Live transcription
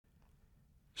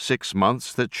6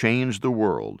 Months That Changed the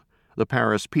World, the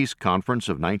Paris Peace Conference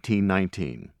of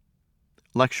 1919.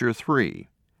 Lecture 3,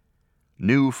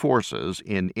 New Forces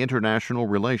in International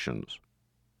Relations.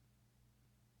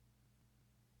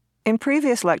 In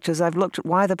previous lectures, I've looked at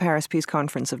why the Paris Peace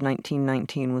Conference of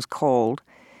 1919 was called.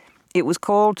 It was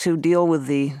called to deal with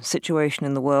the situation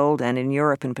in the world, and in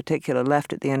Europe in particular,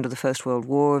 left at the end of the First World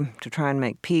War, to try and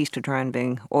make peace, to try and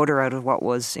bring order out of what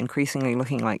was increasingly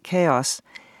looking like chaos.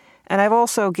 And I've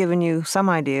also given you some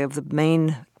idea of the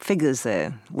main figures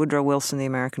there. Woodrow Wilson, the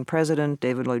American president,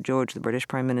 David Lloyd George, the British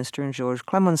Prime Minister, and Georges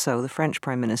Clemenceau, the French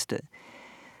Prime Minister.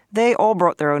 They all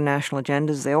brought their own national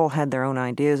agendas. They all had their own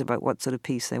ideas about what sort of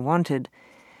peace they wanted.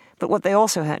 But what they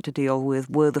also had to deal with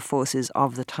were the forces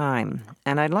of the time.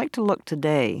 And I'd like to look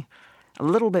today a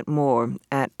little bit more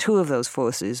at two of those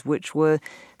forces, which were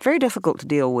very difficult to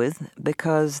deal with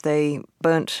because they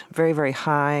burnt very, very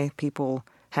high. People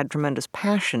had tremendous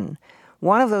passion.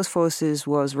 One of those forces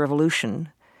was revolution,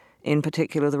 in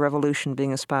particular the revolution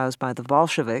being espoused by the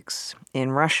Bolsheviks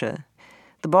in Russia.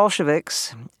 The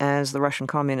Bolsheviks, as the Russian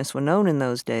communists were known in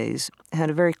those days, had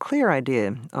a very clear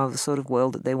idea of the sort of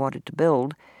world that they wanted to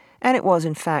build, and it was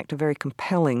in fact a very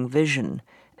compelling vision,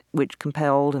 which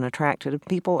compelled and attracted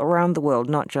people around the world,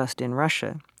 not just in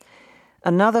Russia.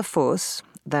 Another force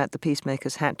that the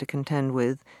peacemakers had to contend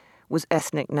with was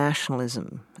ethnic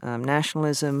nationalism,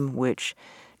 nationalism which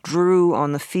drew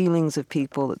on the feelings of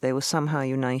people that they were somehow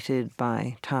united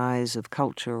by ties of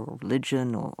culture or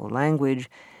religion or language,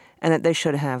 and that they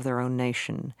should have their own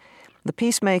nation. The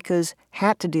peacemakers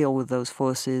had to deal with those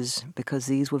forces because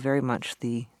these were very much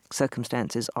the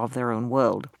circumstances of their own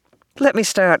world. Let me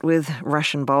start with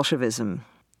Russian Bolshevism.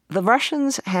 The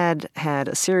Russians had had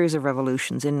a series of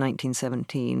revolutions in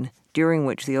 1917, during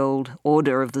which the old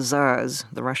order of the Tsars,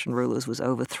 the Russian rulers, was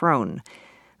overthrown.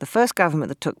 The first government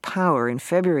that took power in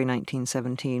February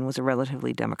 1917 was a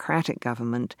relatively democratic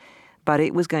government, but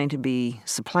it was going to be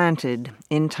supplanted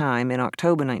in time in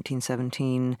October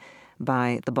 1917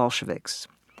 by the Bolsheviks.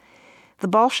 The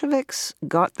Bolsheviks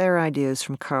got their ideas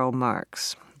from Karl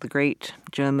Marx, the great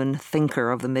German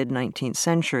thinker of the mid-19th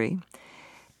century,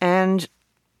 and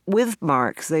with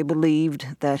Marx, they believed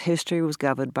that history was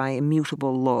governed by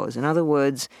immutable laws. In other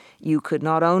words, you could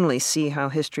not only see how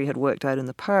history had worked out in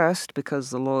the past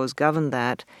because the laws governed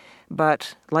that,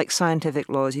 but like scientific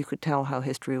laws, you could tell how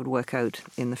history would work out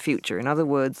in the future. In other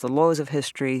words, the laws of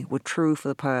history were true for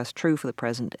the past, true for the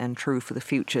present, and true for the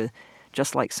future,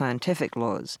 just like scientific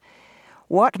laws.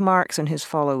 What Marx and his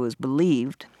followers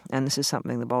believed, and this is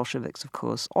something the Bolsheviks, of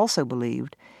course, also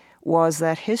believed, was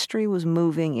that history was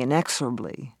moving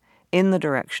inexorably in the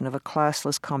direction of a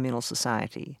classless communal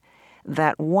society,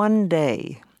 that one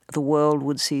day the world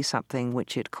would see something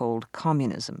which it called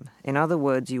communism. In other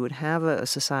words, you would have a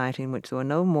society in which there were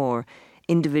no more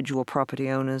individual property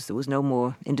owners, there was no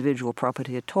more individual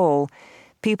property at all.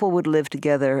 People would live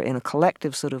together in a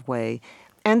collective sort of way,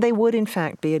 and they would in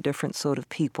fact be a different sort of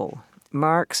people.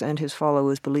 Marx and his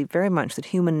followers believed very much that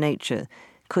human nature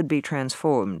could be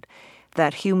transformed,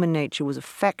 that human nature was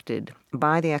affected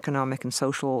by the economic and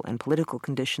social and political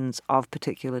conditions of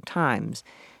particular times.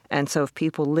 And so if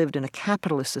people lived in a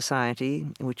capitalist society,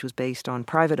 which was based on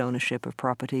private ownership of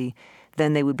property,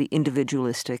 then they would be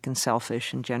individualistic and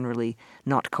selfish and generally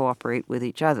not cooperate with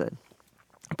each other.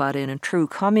 But in a true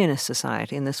communist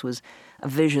society, and this was a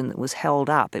vision that was held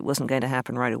up, it wasn't going to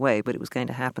happen right away, but it was going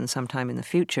to happen sometime in the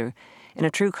future. In a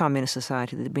true communist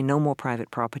society, there'd be no more private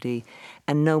property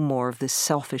and no more of this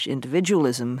selfish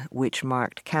individualism which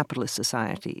marked capitalist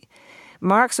society.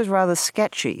 Marx was rather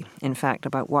sketchy, in fact,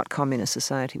 about what communist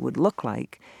society would look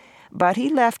like, but he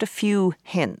left a few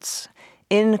hints.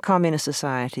 In communist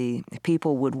society,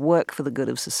 people would work for the good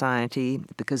of society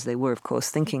because they were, of course,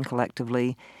 thinking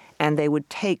collectively, and they would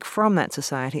take from that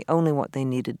society only what they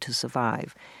needed to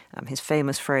survive. His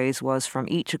famous phrase was, "From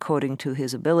each according to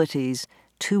his abilities,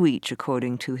 to each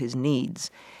according to his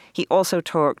needs." He also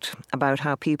talked about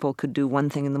how people could do one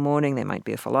thing in the morning, they might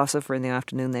be a philosopher, in the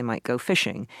afternoon they might go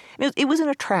fishing. It was an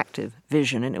attractive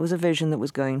vision, and it was a vision that was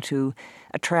going to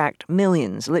attract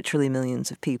millions, literally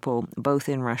millions of people, both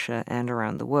in Russia and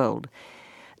around the world.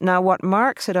 Now, what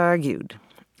Marx had argued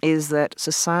is that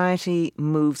society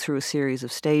moved through a series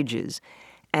of stages,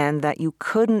 and that you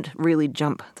couldn't really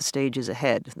jump the stages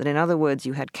ahead. That, in other words,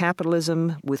 you had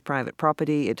capitalism with private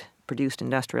property, it produced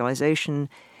industrialization,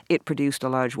 it produced a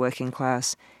large working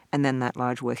class, and then that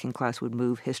large working class would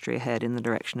move history ahead in the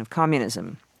direction of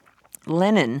communism.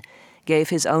 Lenin gave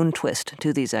his own twist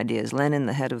to these ideas. Lenin,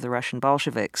 the head of the Russian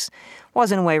Bolsheviks,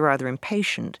 was in a way rather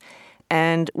impatient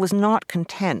and was not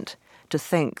content to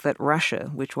think that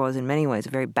Russia, which was in many ways a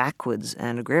very backwards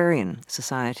and agrarian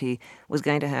society, was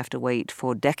going to have to wait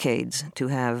for decades to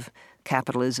have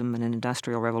capitalism and an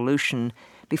industrial revolution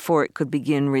before it could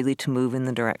begin really to move in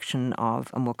the direction of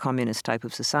a more communist type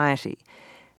of society.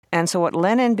 And so what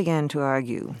Lenin began to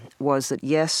argue was that,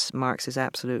 yes, Marx is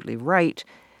absolutely right,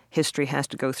 history has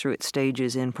to go through its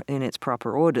stages in its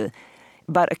proper order,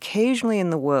 but occasionally in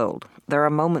the world there are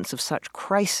moments of such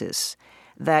crisis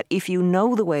that if you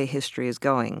know the way history is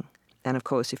going, and of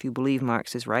course if you believe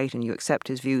Marx is right and you accept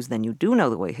his views, then you do know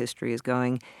the way history is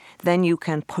going, then you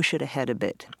can push it ahead a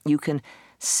bit. You can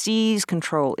seize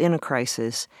control in a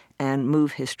crisis and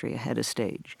move history ahead a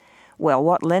stage. Well,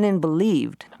 what Lenin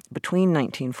believed between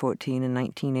 1914 and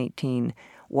 1918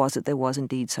 was that there was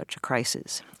indeed such a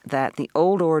crisis, that the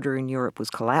old order in Europe was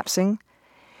collapsing.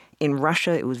 In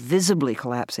Russia, it was visibly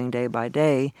collapsing day by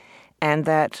day, and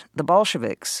that the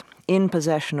Bolsheviks, in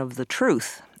possession of the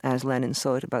truth, as Lenin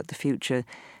saw it about the future,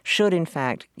 should in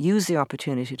fact use the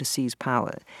opportunity to seize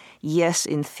power. Yes,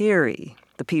 in theory,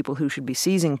 the people who should be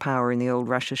seizing power in the old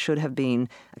Russia should have been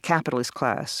a capitalist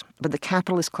class, but the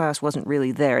capitalist class wasn't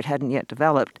really there. It hadn't yet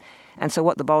developed. And so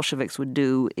what the Bolsheviks would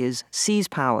do is seize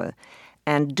power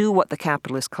and do what the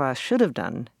capitalist class should have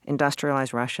done,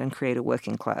 industrialize Russia and create a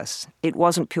working class. It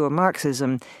wasn't pure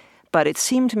Marxism, but it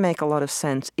seemed to make a lot of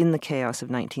sense in the chaos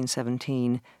of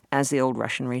 1917 as the old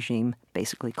Russian regime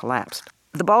basically collapsed.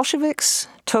 The Bolsheviks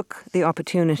took the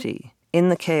opportunity in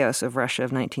the chaos of Russia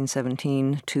of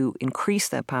 1917 to increase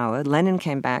their power. Lenin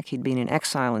came back. He'd been in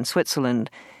exile in Switzerland,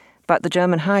 but the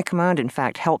German High Command, in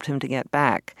fact, helped him to get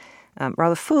back.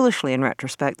 Rather foolishly, in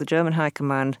retrospect, the German High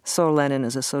Command saw Lenin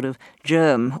as a sort of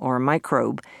germ or a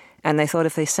microbe, and they thought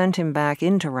if they sent him back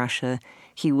into Russia,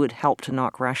 he would help to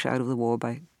knock Russia out of the war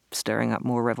by stirring up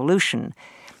more revolution.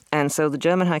 And so the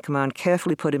German High Command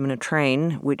carefully put him in a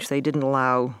train, which they didn't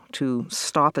allow to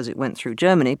stop as it went through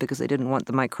Germany, because they didn't want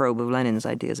the microbe of Lenin's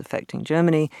ideas affecting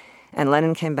Germany. And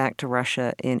Lenin came back to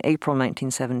Russia in April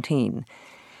 1917.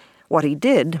 What he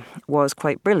did was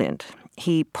quite brilliant.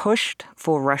 He pushed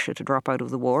for Russia to drop out of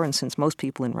the war, and since most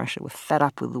people in Russia were fed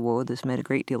up with the war, this made a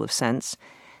great deal of sense.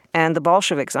 And the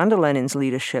Bolsheviks, under Lenin's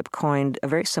leadership, coined a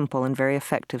very simple and very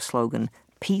effective slogan: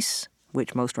 peace,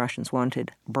 which most Russians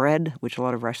wanted; bread, which a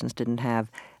lot of Russians didn't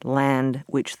have; land,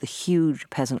 which the huge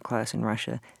peasant class in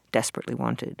Russia desperately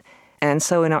wanted. And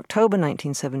so in October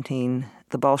 1917,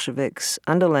 the Bolsheviks,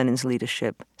 under Lenin's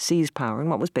leadership, seized power in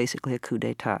what was basically a coup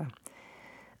d'etat.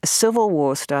 A civil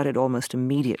war started almost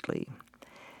immediately.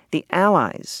 The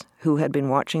Allies, who had been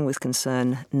watching with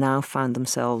concern, now found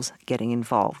themselves getting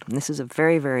involved. And this is a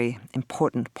very, very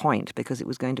important point because it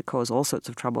was going to cause all sorts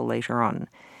of trouble later on.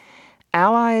 The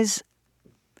Allies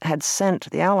had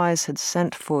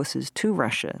sent forces to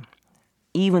Russia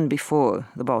even before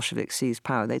the Bolsheviks seized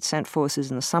power. They'd sent forces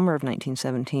in the summer of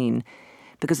 1917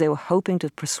 because they were hoping to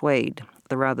persuade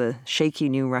the rather shaky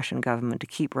new Russian government to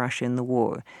keep Russia in the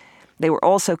war. They were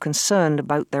also concerned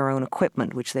about their own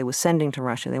equipment, which they were sending to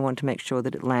Russia. They wanted to make sure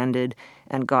that it landed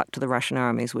and got to the Russian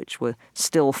armies, which were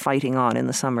still fighting on in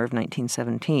the summer of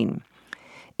 1917.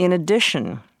 In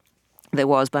addition, there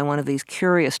was, by one of these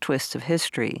curious twists of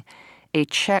history, a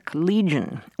Czech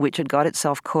legion which had got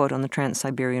itself caught on the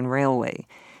Trans-Siberian Railway.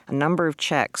 A number of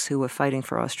Czechs who were fighting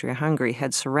for Austria-Hungary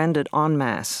had surrendered en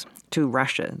masse to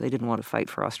Russia. They didn't want to fight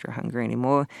for Austria-Hungary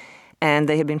anymore. And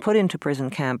they had been put into prison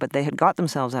camp, but they had got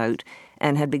themselves out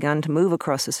and had begun to move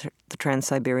across the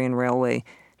Trans-Siberian Railway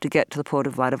to get to the port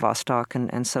of Vladivostok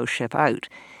and so ship out.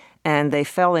 And they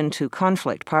fell into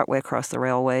conflict partway across the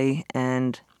railway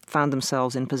and found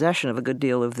themselves in possession of a good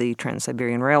deal of the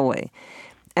Trans-Siberian Railway.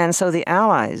 And so the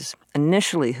Allies,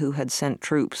 initially who had sent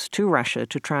troops to Russia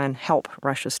to try and help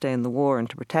Russia stay in the war and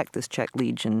to protect this Czech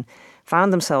legion,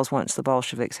 found themselves, once the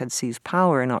Bolsheviks had seized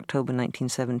power in October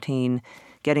 1917,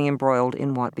 getting embroiled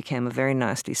in what became a very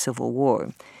nasty civil war.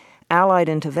 Allied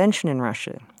intervention in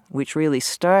Russia, which really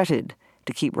started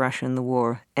to keep Russia in the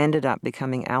war, ended up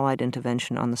becoming Allied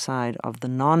intervention on the side of the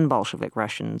non-Bolshevik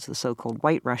Russians, the so-called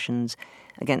White Russians,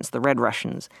 against the Red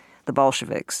Russians, the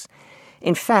Bolsheviks.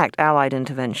 In fact, Allied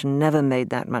intervention never made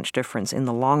that much difference in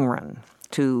the long run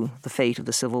to the fate of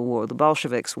the Civil War. The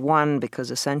Bolsheviks won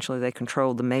because essentially they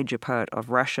controlled the major part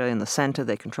of Russia in the center.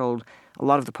 They controlled a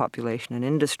lot of the population and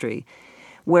industry.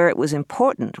 Where it was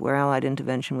important, where Allied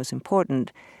intervention was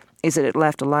important, is that it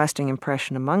left a lasting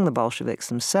impression among the Bolsheviks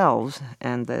themselves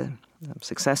and the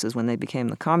successors when they became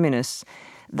the communists,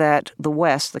 that the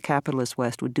West, the capitalist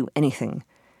West, would do anything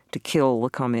to kill the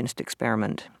communist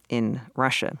experiment in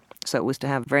Russia. So it was to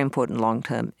have a very important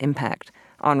long-term impact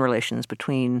on relations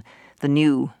between the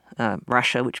new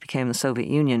Russia, which became the Soviet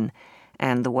Union,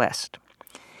 and the West.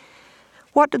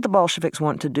 What did the Bolsheviks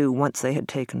want to do once they had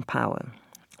taken power?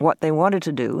 What they wanted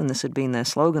to do, and this had been their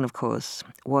slogan, of course,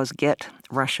 was get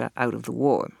Russia out of the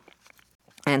war.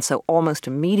 And so almost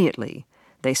immediately,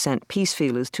 they sent peace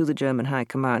feelers to the German High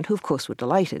Command, who of course were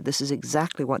delighted. This is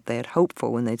exactly what they had hoped for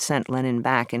when they'd sent Lenin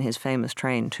back in his famous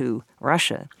train to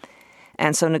Russia.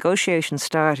 And so negotiations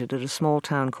started at a small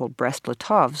town called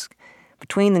Brest-Litovsk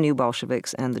between the new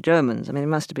Bolsheviks and the Germans. I mean, it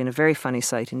must have been a very funny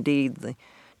sight indeed. The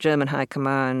German High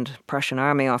Command, Prussian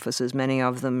army officers, many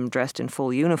of them dressed in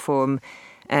full uniform,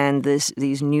 and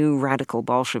these new radical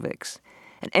Bolsheviks.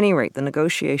 At any rate, the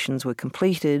negotiations were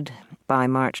completed by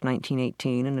March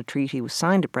 1918, and a treaty was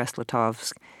signed at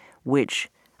Brest-Litovsk,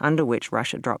 under which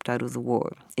Russia dropped out of the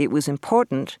war. It was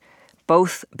important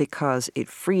both because it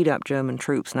freed up German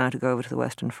troops now to go over to the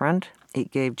Western Front.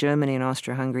 It gave Germany and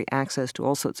Austria-Hungary access to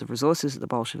all sorts of resources that the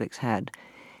Bolsheviks had.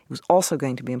 It was also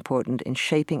going to be important in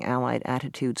shaping Allied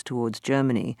attitudes towards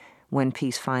Germany when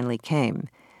peace finally came,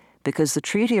 because the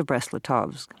Treaty of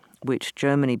Brest-Litovsk, which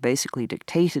Germany basically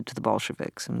dictated to the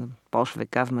Bolsheviks, and the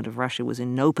Bolshevik government of Russia was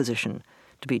in no position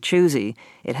to be choosy,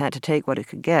 it had to take what it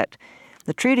could get.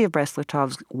 The Treaty of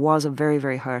Brest-Litovsk was a very,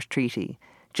 very harsh treaty.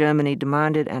 Germany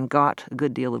demanded and got a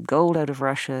good deal of gold out of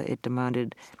Russia. It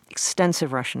demanded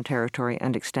extensive Russian territory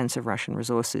and extensive Russian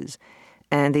resources.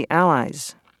 And the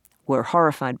Allies were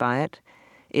horrified by it.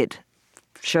 It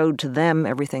showed to them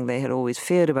everything they had always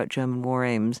feared about German war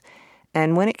aims.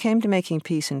 And when it came to making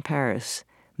peace in Paris,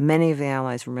 many of the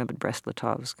Allies remembered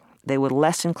Brest-Litovsk. They were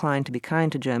less inclined to be kind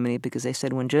to Germany because they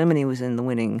said when Germany was in the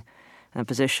winning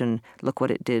position, look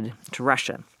what it did to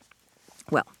Russia.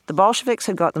 Well, the Bolsheviks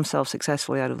had got themselves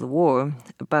successfully out of the war,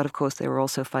 but of course they were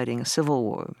also fighting a civil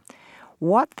war.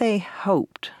 What they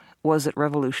hoped was that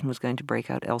revolution was going to break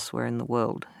out elsewhere in the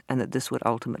world, and that this would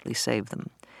ultimately save them.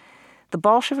 The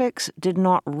Bolsheviks did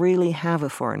not really have a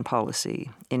foreign policy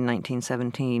in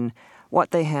 1917.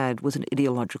 What they had was an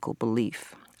ideological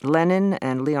belief. Lenin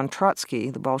and Leon Trotsky,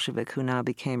 the Bolshevik who now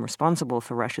became responsible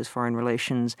for Russia's foreign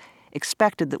relations,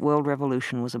 expected that world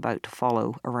revolution was about to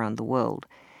follow around the world.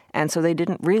 And so they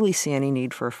didn't really see any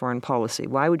need for a foreign policy.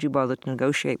 Why would you bother to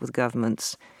negotiate with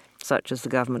governments such as the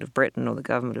government of Britain or the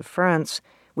government of France,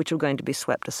 which were going to be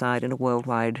swept aside in a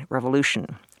worldwide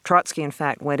revolution? Trotsky, in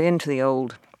fact, went into the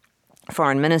old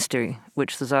foreign ministry,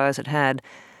 which the Tsars had,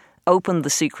 opened the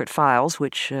secret files,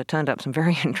 which turned up some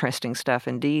very interesting stuff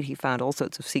indeed. He found all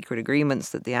sorts of secret agreements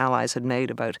that the Allies had made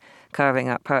about carving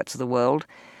up parts of the world,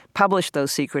 published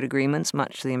those secret agreements,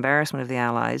 much to the embarrassment of the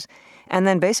Allies, and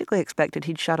then basically expected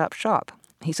he'd shut up shop.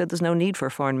 He said there's no need for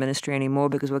a foreign ministry anymore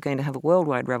because we're going to have a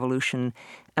worldwide revolution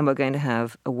and we're going to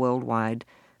have a worldwide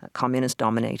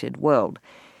communist-dominated world.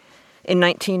 In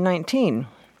 1919,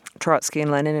 Trotsky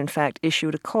and Lenin, in fact,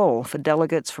 issued a call for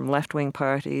delegates from left-wing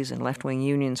parties and left-wing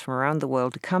unions from around the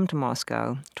world to come to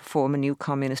Moscow to form a new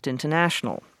communist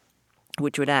international,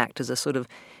 which would act as a sort of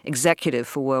executive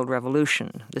for world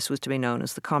revolution. This was to be known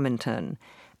as the Comintern.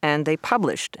 And they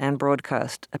published and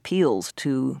broadcast appeals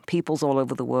to peoples all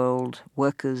over the world,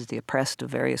 workers, the oppressed of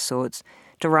various sorts,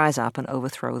 to rise up and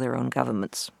overthrow their own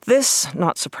governments. This,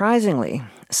 not surprisingly,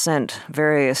 sent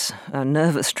various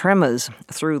nervous tremors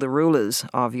through the rulers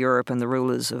of Europe and the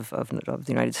rulers of the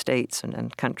United States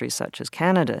and countries such as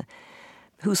Canada,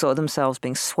 who saw themselves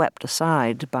being swept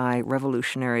aside by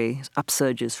revolutionary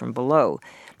upsurges from below.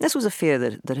 This was a fear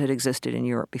that had existed in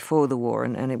Europe before the war,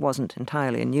 and it wasn't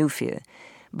entirely a new fear.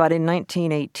 But in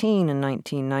 1918 and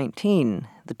 1919,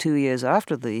 the 2 years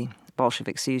after the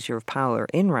Bolshevik seizure of power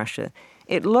in Russia,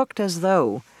 it looked as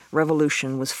though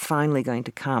revolution was finally going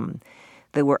to come.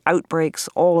 There were outbreaks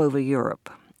all over Europe.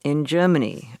 In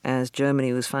Germany, as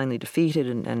Germany was finally defeated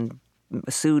and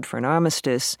sued for an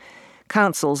armistice,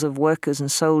 councils of workers and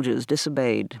soldiers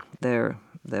disobeyed their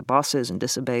bosses and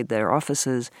disobeyed their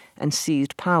officers and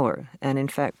seized power, and in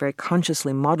fact very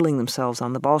consciously modeling themselves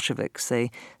on the Bolsheviks.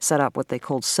 They set up what they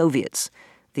called Soviets,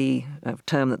 the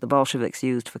term that the Bolsheviks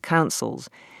used for councils.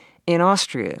 In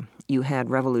Austria, you had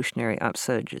revolutionary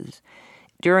upsurges.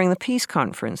 During the peace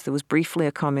conference, there was briefly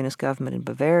a communist government in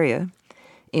Bavaria.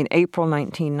 In April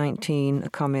 1919, a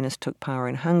communist took power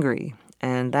in Hungary,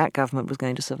 and that government was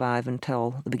going to survive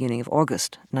until the beginning of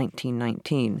August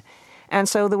 1919. And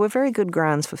so there were very good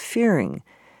grounds for fearing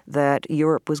that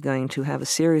Europe was going to have a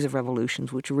series of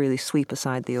revolutions which would really sweep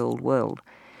aside the old world.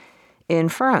 In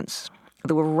France,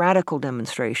 there were radical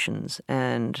demonstrations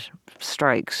and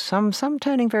strikes, some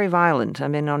turning very violent. I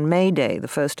mean, on May Day, the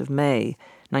 1st of May,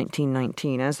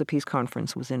 1919, as the peace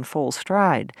conference was in full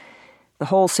stride, the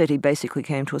whole city basically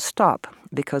came to a stop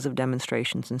because of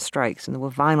demonstrations and strikes, and there were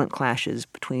violent clashes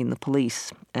between the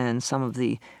police and some of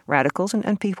the radicals,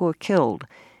 and people were killed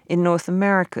In North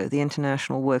America, the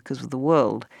International Workers of the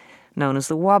World, known as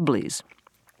the Wobblies,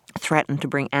 threatened to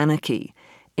bring anarchy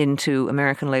into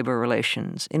American labor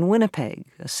relations. In Winnipeg,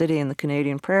 a city in the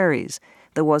Canadian prairies,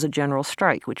 there was a general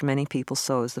strike, which many people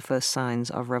saw as the first signs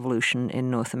of revolution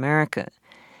in North America.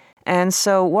 And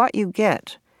so what you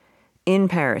get in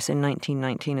Paris in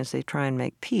 1919 as they try and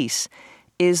make peace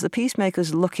is the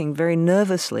peacemakers looking very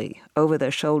nervously over their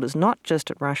shoulders, not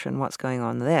just at Russia and what's going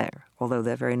on there, although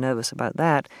they're very nervous about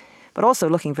that, but also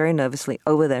looking very nervously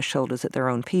over their shoulders at their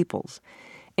own peoples.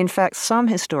 In fact, some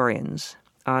historians,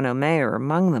 Arnaud Meyer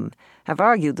among them, have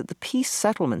argued that the peace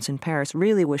settlements in Paris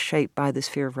really were shaped by this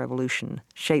fear of revolution,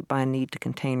 shaped by a need to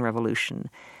contain revolution.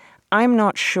 I'm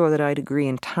not sure that I'd agree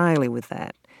entirely with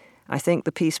that. I think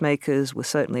the peacemakers were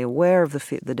certainly aware of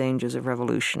the dangers of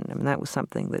revolution. I mean, that was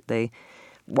something that they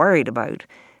worried about.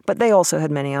 But they also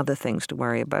had many other things to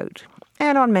worry about.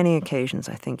 And on many occasions,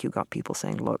 I think you got people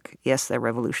saying, look, yes, they're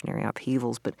revolutionary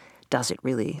upheavals, but does it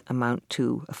really amount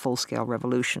to a full-scale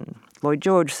revolution?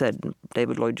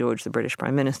 David Lloyd George, the British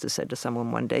Prime Minister, said to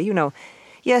someone one day,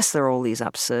 yes, there are all these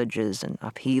upsurges and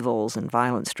upheavals and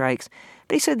violent strikes,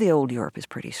 but he said the old Europe is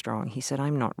pretty strong. He said,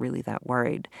 I'm not really that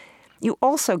worried. You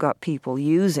also got people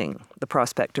using the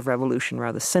prospect of revolution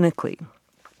rather cynically.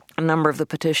 A number of the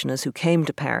petitioners who came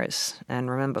to Paris, and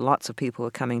remember lots of people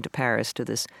were coming to Paris, to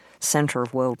this center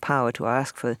of world power, to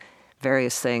ask for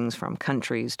various things from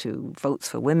countries to votes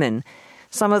for women,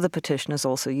 some of the petitioners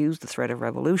also used the threat of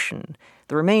revolution.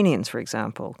 The Romanians, for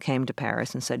example, came to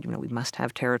Paris and said, we must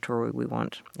have territory. We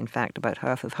want, in fact, about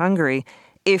half of Hungary.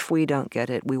 If we don't get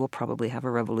it, we will probably have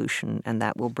a revolution, and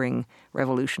that will bring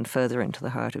revolution further into the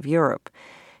heart of Europe.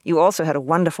 You also had a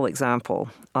wonderful example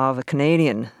of a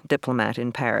Canadian diplomat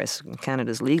in Paris,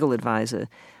 Canada's legal advisor,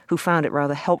 who found it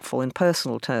rather helpful in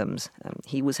personal terms.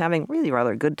 He was having really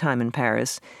rather a good time in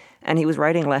Paris, and he was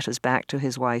writing letters back to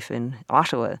his wife in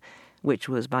Ottawa, which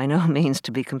was by no means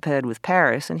to be compared with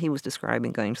Paris, and he was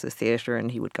describing going to the theatre,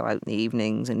 and he would go out in the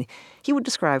evenings, and he would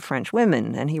describe French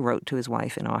women, and he wrote to his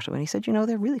wife in Ottawa, and he said,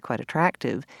 they're really quite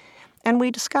attractive. And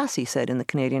we discuss, he said, in the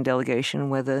Canadian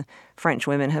delegation, whether French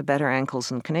women have better ankles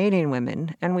than Canadian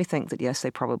women, and we think that, yes,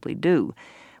 they probably do.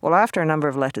 Well, after a number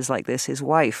of letters like this, his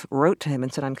wife wrote to him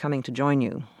and said, I'm coming to join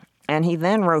you. And he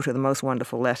then wrote her the most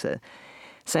wonderful letter,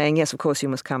 saying, yes, of course you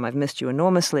must come. I've missed you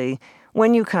enormously.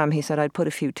 When you come, he said, I'd put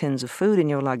a few tins of food in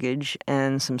your luggage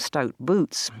and some stout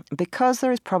boots, because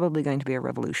there is probably going to be a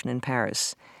revolution in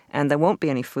Paris, and there won't be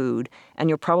any food, and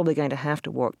you're probably going to have to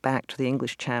walk back to the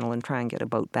English Channel and try and get a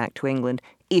boat back to England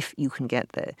if you can get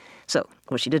there. So,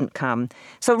 she didn't come.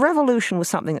 So revolution was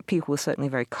something that people were certainly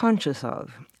very conscious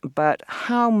of, but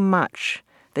how much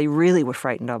they really were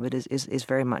frightened of it is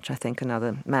very much, I think,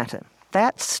 another matter.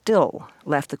 That still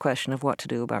left the question of what to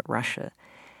do about Russia.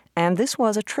 And this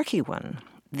was a tricky one.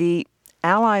 The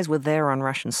Allies were there on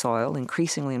Russian soil,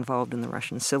 increasingly involved in the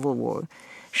Russian Civil War.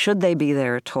 Should they be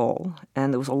there at all?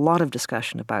 And there was a lot of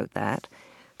discussion about that.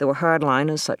 There were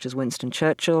hardliners such as Winston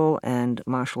Churchill and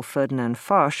Marshal Ferdinand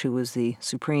Foch, who was the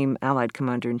supreme Allied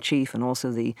commander-in-chief and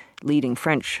also the leading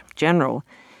French general.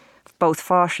 Both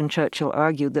Foch and Churchill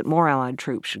argued that more Allied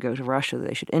troops should go to Russia, that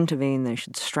they should intervene, they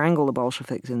should strangle the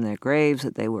Bolsheviks in their graves,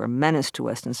 that they were a menace to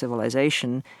Western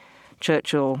civilization.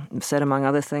 Churchill said, among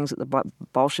other things, that the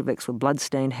Bolsheviks were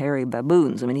blood-stained, hairy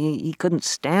baboons. I mean, he couldn't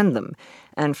stand them.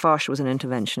 And Foch was an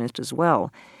interventionist as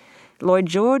well. Lloyd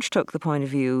George took the point of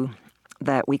view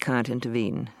that we can't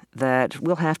intervene, that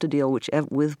we'll have to deal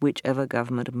with whichever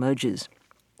government emerges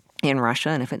in Russia,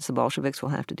 and if it's the Bolsheviks,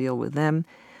 we'll have to deal with them.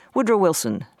 Woodrow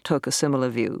Wilson took a similar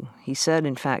view. He said,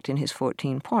 in fact, in his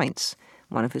 14 points,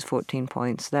 one of his 14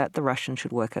 points, that the Russians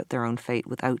should work out their own fate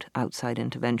without outside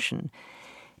intervention.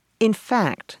 In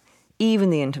fact,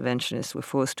 even the interventionists were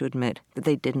forced to admit that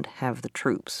they didn't have the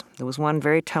troops. There was one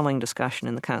very telling discussion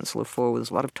in the Council of Four where there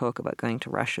was a lot of talk about going to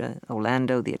Russia.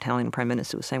 Orlando, the Italian prime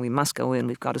minister, was saying, we must go in,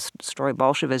 we've got to destroy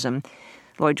Bolshevism.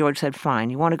 Lloyd George said, fine,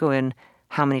 you want to go in,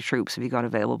 how many troops have you got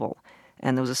available?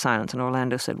 And there was a silence, and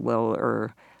Orlando said,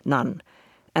 none.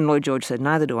 And Lloyd George said,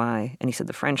 neither do I. And he said,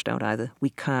 the French don't either.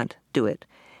 We can't do it.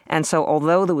 And so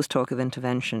although there was talk of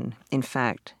intervention, in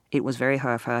fact, it was very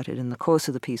half-hearted. In the course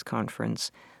of the peace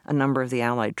conference, a number of the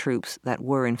Allied troops that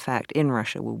were, in fact, in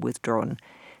Russia were withdrawn.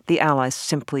 The Allies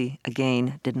simply,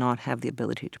 again, did not have the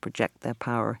ability to project their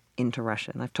power into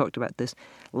Russia. And I've talked about this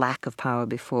lack of power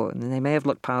before. And they may have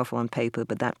looked powerful on paper,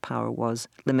 but that power was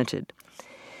limited.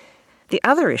 The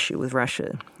other issue with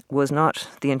Russia was not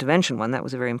the intervention one. That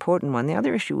was a very important one. The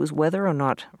other issue was whether or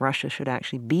not Russia should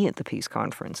actually be at the peace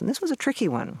conference. And this was a tricky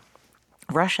one.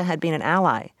 Russia had been an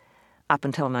ally up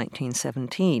until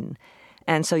 1917.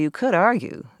 And so you could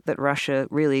argue that Russia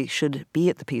really should be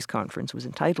at the peace conference, was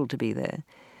entitled to be there.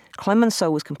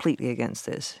 Clemenceau was completely against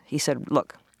this. He said,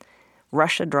 look,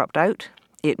 Russia dropped out.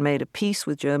 It made a peace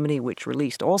with Germany, which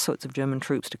released all sorts of German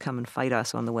troops to come and fight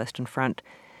us on the Western Front.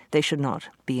 They should not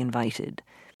be invited.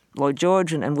 Lloyd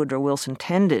George and Woodrow Wilson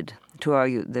tended to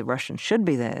argue the Russians should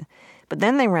be there, but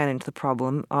then they ran into the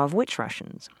problem of which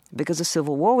Russians, because a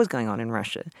civil war was going on in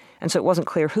Russia, and so it wasn't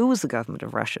clear who was the government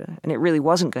of Russia, and it really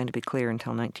wasn't going to be clear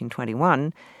until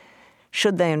 1921.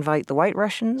 Should they invite the white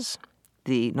Russians,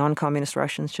 the non-communist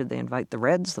Russians? Should they invite the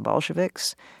Reds, the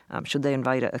Bolsheviks? Should they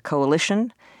invite a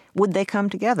coalition? Would they come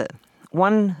together?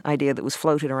 One idea that was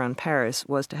floated around Paris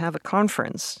was to have a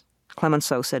conference.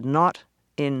 Clemenceau said not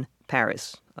in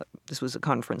Paris. This was a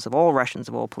conference of all Russians,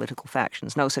 of all political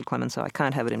factions. No, said Clemenceau, I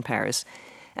can't have it in Paris.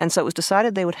 And so it was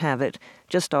decided they would have it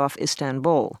just off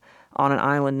Istanbul, on an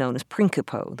island known as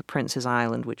Principe, the Prince's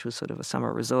Island, which was sort of a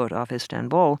summer resort off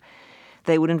Istanbul.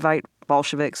 They would invite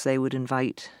Bolsheviks, they would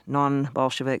invite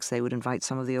non-Bolsheviks, they would invite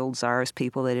some of the old Tsarist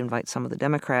people, they'd invite some of the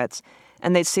Democrats,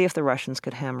 and they'd see if the Russians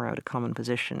could hammer out a common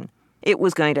position. It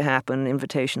was going to happen,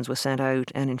 invitations were sent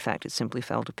out, and in fact it simply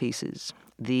fell to pieces.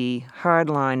 The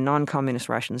hardline non-communist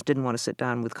Russians didn't want to sit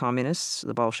down with communists,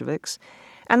 the Bolsheviks,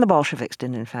 and the Bolsheviks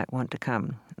didn't in fact want to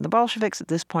come. The Bolsheviks at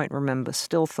this point, remember,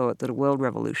 still thought that a world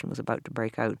revolution was about to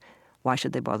break out. Why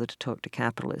should they bother to talk to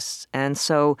capitalists? And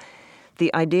so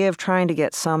the idea of trying to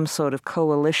get some sort of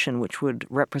coalition which would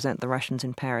represent the Russians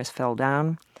in Paris fell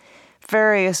down.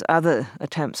 Various other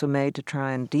attempts were made to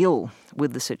try and deal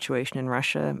with the situation in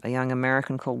Russia. A young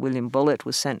American called William Bullitt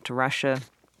was sent to Russia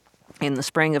in the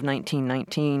spring of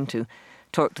 1919 to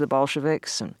talk to the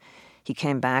Bolsheviks, and he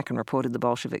came back and reported the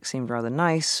Bolsheviks seemed rather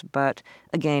nice, but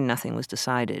again, nothing was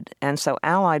decided. And so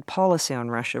Allied policy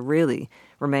on Russia really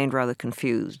remained rather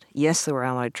confused. Yes, there were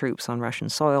Allied troops on Russian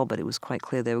soil, but it was quite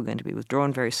clear they were going to be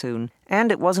withdrawn very soon,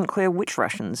 and it wasn't clear which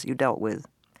Russians you dealt with.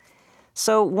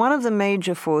 So one of the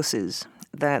major forces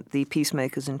that the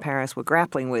peacemakers in Paris were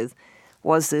grappling with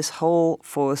was this whole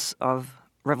force of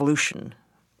revolution,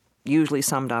 usually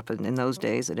summed up in those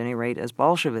days, at any rate, as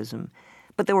Bolshevism.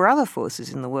 But there were other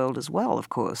forces in the world as well, of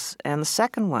course. And the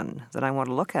second one that I want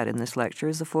to look at in this lecture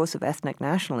is the force of ethnic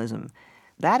nationalism.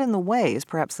 That, in the way, is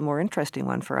perhaps the more interesting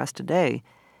one for us today,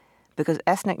 because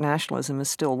ethnic nationalism is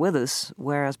still with us,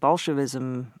 whereas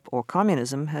Bolshevism or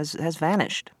communism has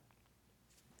vanished.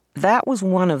 That was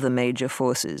one of the major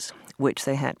forces which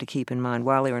they had to keep in mind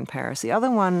while they were in Paris. The other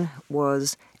one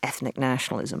was ethnic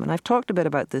nationalism. And I've talked a bit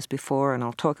about this before, and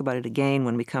I'll talk about it again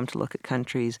when we come to look at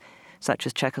countries such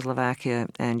as Czechoslovakia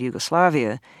and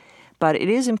Yugoslavia. But it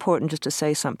is important just to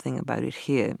say something about it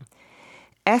here.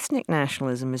 Ethnic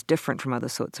nationalism is different from other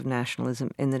sorts of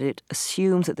nationalism in that it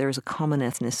assumes that there is a common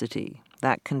ethnicity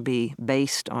that can be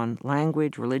based on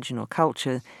language, religion, or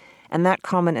culture, and that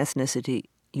common ethnicity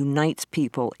unites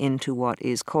people into what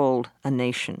is called a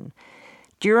nation.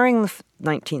 During the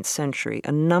 19th century,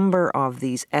 a number of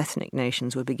these ethnic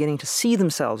nations were beginning to see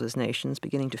themselves as nations,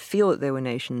 beginning to feel that they were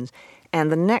nations, and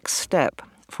the next step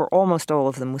for almost all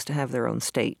of them was to have their own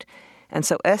state. And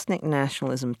so ethnic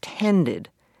nationalism tended,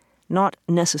 not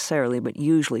necessarily but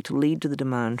usually, to lead to the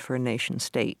demand for a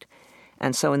nation-state.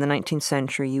 And so in the 19th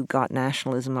century, you got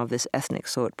nationalism of this ethnic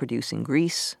sort producing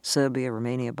Greece, Serbia,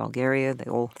 Romania, Bulgaria. They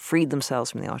all freed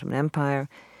themselves from the Ottoman Empire.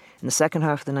 In the second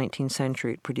half of the 19th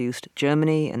century, it produced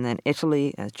Germany and then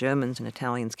Italy, as Germans and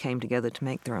Italians came together to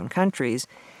make their own countries.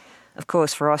 Of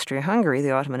course, for Austria-Hungary,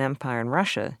 the Ottoman Empire, and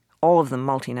Russia, all of them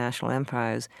multinational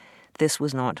empires, this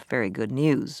was not very good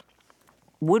news.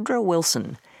 Woodrow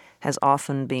Wilson has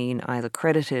often been either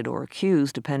credited or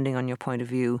accused, depending on your point of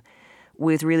view,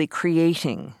 with really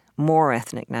creating more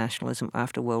ethnic nationalism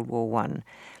after World War I.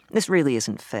 This really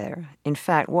isn't fair. In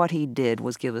fact, what he did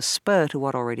was give a spur to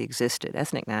what already existed.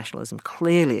 Ethnic nationalism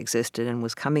clearly existed and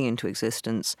was coming into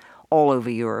existence all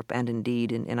over Europe and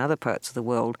indeed in other parts of the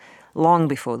world long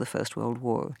before the First World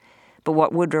War. But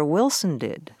what Woodrow Wilson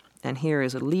did, and here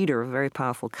is a leader of a very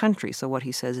powerful country, so what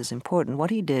he says is important,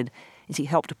 what he did is he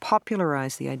helped to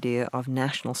popularize the idea of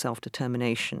national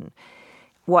self-determination.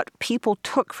 What people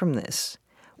took from this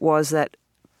was that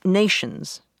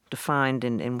nations, defined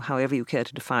in however you care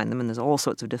to define them, and there's all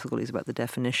sorts of difficulties about the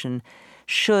definition,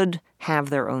 should have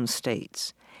their own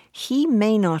states. He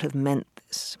may not have meant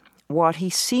this. What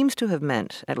he seems to have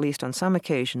meant, at least on some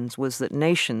occasions, was that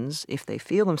nations, if they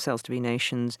feel themselves to be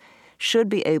nations, should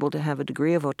be able to have a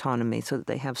degree of autonomy so that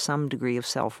they have some degree of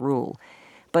self-rule.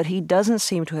 But he doesn't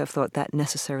seem to have thought that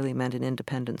necessarily meant an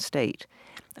independent state.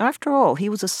 After all, he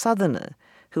was a Southerner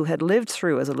who had lived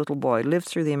through, as a little boy, lived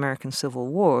through the American Civil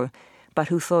War, but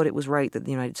who thought it was right that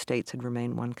the United States had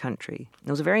remained one country.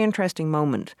 It was a very interesting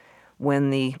moment when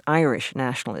the Irish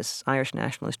nationalists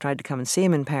tried to come and see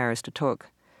him in Paris to talk,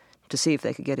 to see if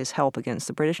they could get his help against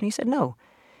the British, and he said no.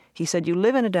 He said, you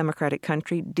live in a democratic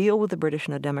country, deal with the British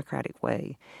in a democratic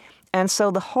way. And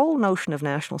so the whole notion of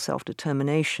national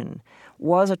self-determination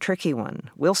was a tricky one.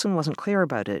 Wilson wasn't clear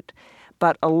about it,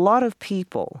 but a lot of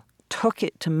people took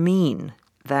it to mean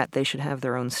that they should have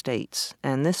their own states.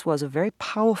 And this was a very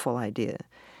powerful idea.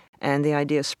 And the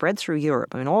idea spread through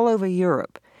Europe. I mean, all over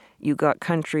Europe, you got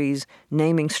countries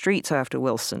naming streets after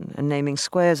Wilson and naming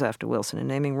squares after Wilson and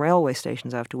naming railway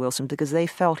stations after Wilson because they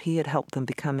felt he had helped them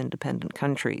become independent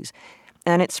countries.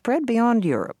 And it spread beyond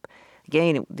Europe.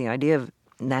 Again, the idea of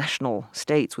national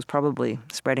states was probably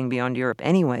spreading beyond Europe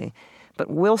anyway, but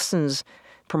Wilson's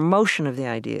promotion of the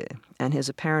idea and his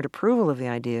apparent approval of the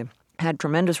idea had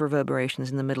tremendous reverberations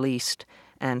in the Middle East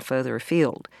and further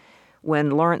afield.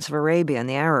 When Lawrence of Arabia and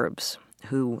the Arabs,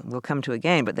 who we'll come to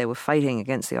again, but they were fighting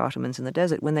against the Ottomans in the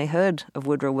desert, when they heard of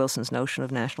Woodrow Wilson's notion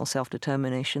of national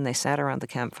self-determination, they sat around the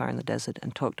campfire in the desert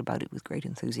and talked about it with great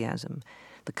enthusiasm.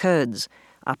 The Kurds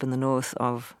up in the north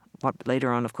of what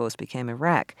later on, of course, became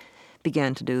Iraq,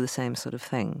 began to do the same sort of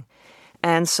thing.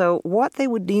 And so what they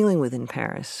were dealing with in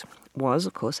Paris was,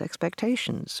 of course,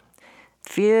 expectations.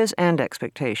 Fears and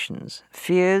expectations.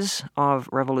 Fears of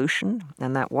revolution,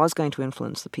 and that was going to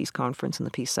influence the peace conference and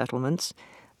the peace settlements.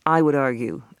 I would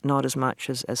argue not as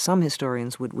much as some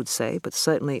historians would say, but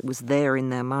certainly it was there in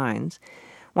their minds.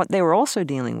 What they were also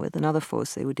dealing with, another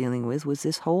force they were dealing with, was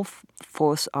this whole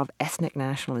force of ethnic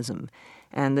nationalism.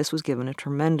 And this was given a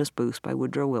tremendous boost by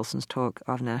Woodrow Wilson's talk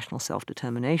of national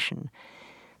self-determination.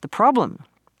 The problem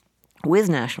with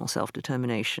national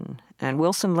self-determination, and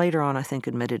Wilson later on, I think,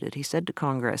 admitted it. He said to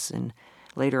Congress, and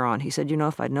later on, he said,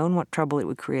 if I'd known what trouble it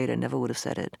would create, I never would have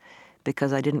said it,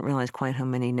 because I didn't realize quite how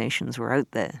many nations were out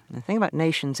there. And the thing about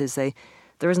nations is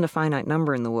there isn't a finite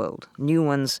number in the world. New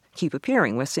ones keep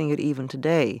appearing. We're seeing it even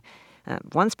today.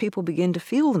 Once people begin to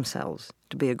feel themselves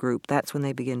to be a group, that's when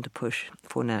they begin to push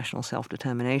for national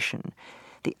self-determination.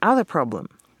 The other problem,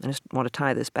 I just want to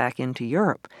tie this back into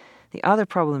Europe, the other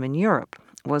problem in Europe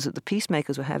was that the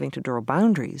peacemakers were having to draw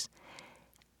boundaries,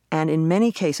 and in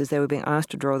many cases they were being asked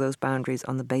to draw those boundaries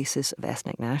on the basis of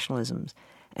ethnic nationalisms.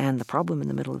 And the problem in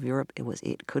the middle of Europe,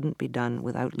 it couldn't be done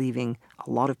without leaving a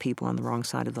lot of people on the wrong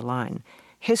side of the line.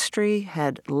 History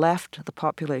had left the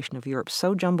population of Europe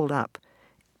so jumbled up,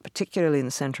 particularly in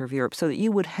the center of Europe, so that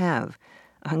you would have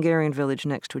a Hungarian village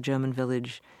next to a German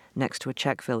village, next to a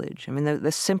Czech village. I mean,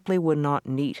 there simply were not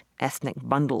neat ethnic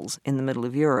bundles in the middle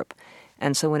of Europe.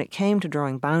 And so when it came to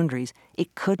drawing boundaries,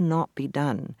 it could not be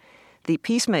done. The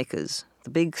peacemakers,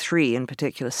 the big three in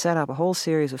particular, set up a whole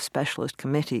series of specialist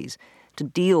committees to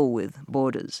deal with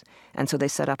borders. And so they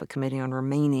set up a committee on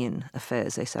Romanian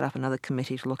affairs. They set up another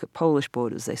committee to look at Polish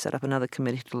borders. They set up another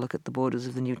committee to look at the borders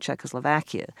of the new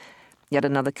Czechoslovakia. Yet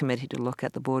another committee to look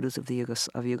at the borders of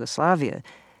Yugoslavia.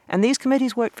 And these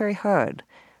committees worked very hard.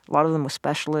 A lot of them were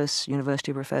specialists,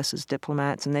 university professors,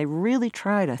 diplomats, and they really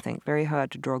tried, I think, very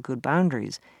hard to draw good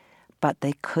boundaries. But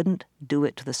they couldn't do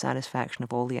it to the satisfaction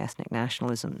of all the ethnic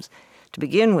nationalisms. To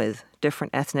begin with,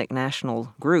 different ethnic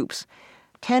national groups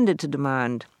tended to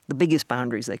demand the biggest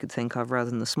boundaries they could think of rather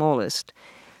than the smallest.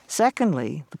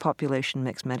 Secondly, the population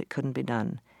mix meant it couldn't be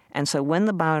done. And so when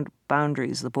the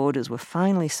boundaries, the borders, were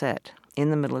finally set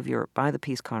in the middle of Europe by the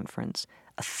peace conference,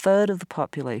 a third of the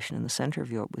population in the center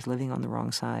of Europe was living on the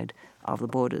wrong side of the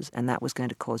borders, and that was going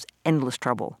to cause endless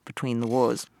trouble between the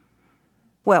wars.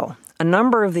 Well, a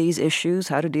number of these issues,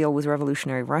 how to deal with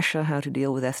revolutionary Russia, how to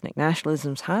deal with ethnic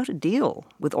nationalisms, how to deal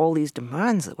with all these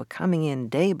demands that were coming in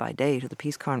day by day to the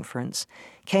peace conference,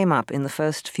 came up in the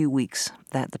first few weeks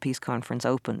that the peace conference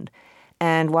opened.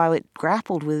 And while it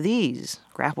grappled with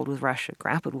Russia,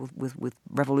 grappled with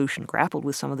revolution, grappled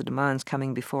with some of the demands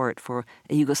coming before it for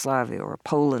a Yugoslavia or a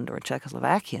Poland or a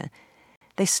Czechoslovakia,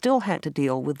 they still had to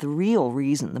deal with the real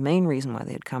reason, the main reason why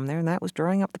they had come there, and that was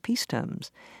drawing up the peace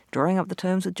terms, drawing up the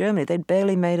terms with Germany. They'd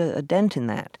barely made a dent in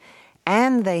that.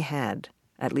 And they had,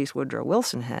 at least Woodrow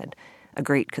Wilson had, a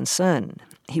great concern.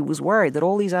 He was worried that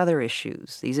all these other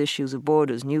issues, these issues of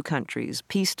borders, new countries,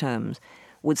 peace terms,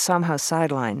 would somehow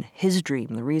sideline his dream,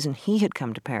 the reason he had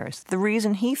come to Paris, the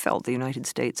reason he felt the United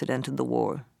States had entered the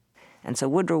war. And so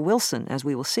Woodrow Wilson, as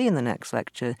we will see in the next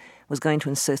lecture, was going to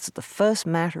insist that the first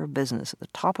matter of business at the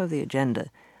top of the agenda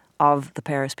of the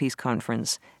Paris Peace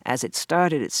Conference, as it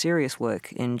started its serious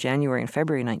work in January and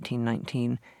February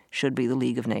 1919, should be the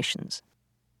League of Nations.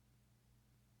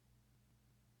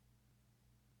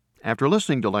 After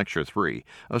listening to Lecture 3,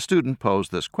 a student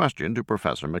posed this question to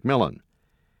Professor McMillan.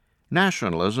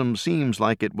 Nationalism seems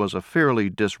like it was a fairly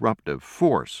disruptive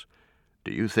force.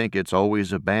 Do you think it's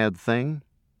always a bad thing?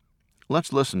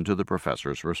 Let's listen to the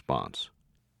professor's response.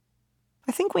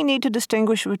 I think we need to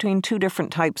distinguish between two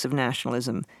different types of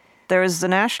nationalism. There is the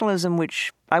nationalism which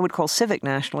I would call civic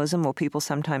nationalism, or people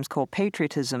sometimes call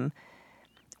patriotism,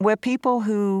 where people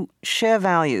who share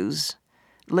values,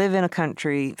 live in a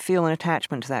country, feel an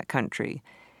attachment to that country.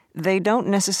 They don't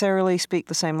necessarily speak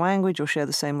the same language or share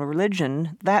the same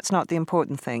religion. That's not the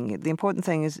important thing. The important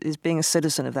thing is being a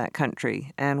citizen of that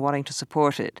country and wanting to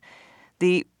support it.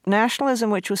 The nationalism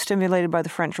which was stimulated by the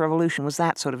French Revolution was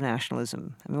that sort of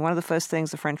nationalism. I mean, one of the first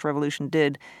things the French Revolution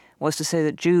did was to say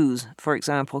that Jews, for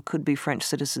example, could be French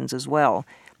citizens as well.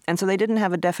 And so they didn't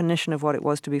have a definition of what it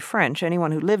was to be French.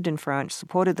 Anyone who lived in France,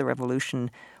 supported the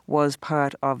revolution, was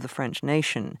part of the French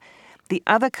nation. The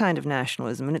other kind of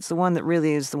nationalism, and it's the one that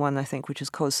really is the one, I think, which has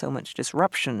caused so much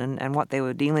disruption and what they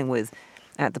were dealing with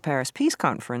at the Paris Peace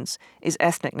Conference, is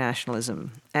ethnic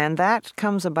nationalism. And that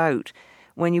comes about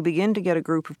when you begin to get a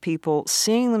group of people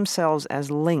seeing themselves as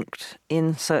linked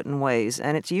in certain ways.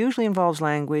 And it usually involves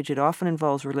language, it often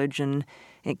involves religion,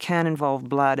 it can involve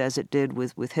blood, as it did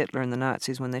with Hitler and the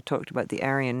Nazis when they talked about the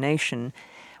Aryan nation.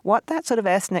 What that sort of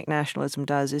ethnic nationalism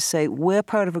does is say, we're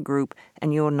part of a group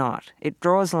and you're not. It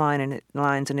draws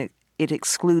lines and it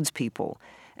excludes people.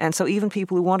 And so even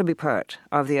people who want to be part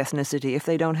of the ethnicity, if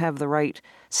they don't have the right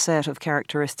set of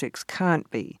characteristics, can't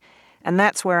be. And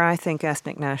that's where I think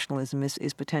ethnic nationalism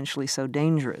is potentially so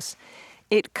dangerous.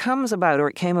 It comes about, or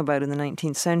it came about in the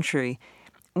 19th century,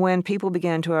 when people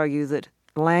began to argue that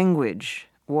language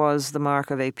was the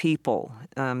mark of a people,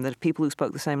 that people who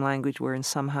spoke the same language were in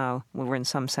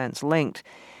some sense linked.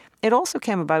 It also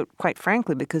came about, quite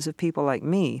frankly, because of people like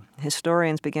me.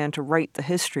 Historians began to write the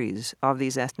histories of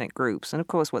these ethnic groups. And of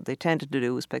course, what they tended to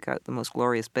do was pick out the most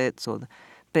glorious bits or the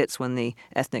bits when the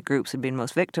ethnic groups had been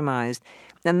most victimized.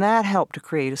 And that helped to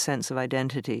create a sense of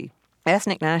identity.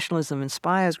 Ethnic nationalism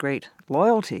inspires great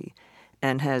loyalty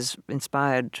and has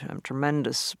inspired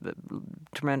tremendous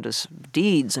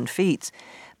deeds and feats.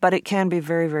 But it can be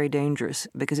very, very dangerous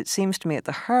because it seems to me at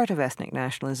the heart of ethnic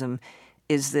nationalism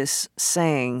is this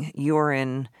saying, you're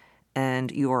in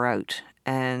and you're out.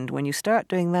 And when you start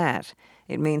doing that,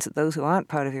 it means that those who aren't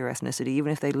part of your ethnicity,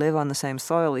 even if they live on the same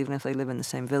soil, even if they live in the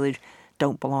same village,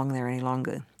 don't belong there any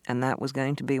longer. And that was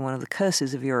going to be one of the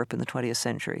curses of Europe in the 20th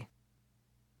century.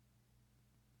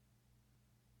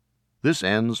 This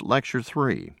ends Lecture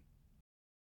 3.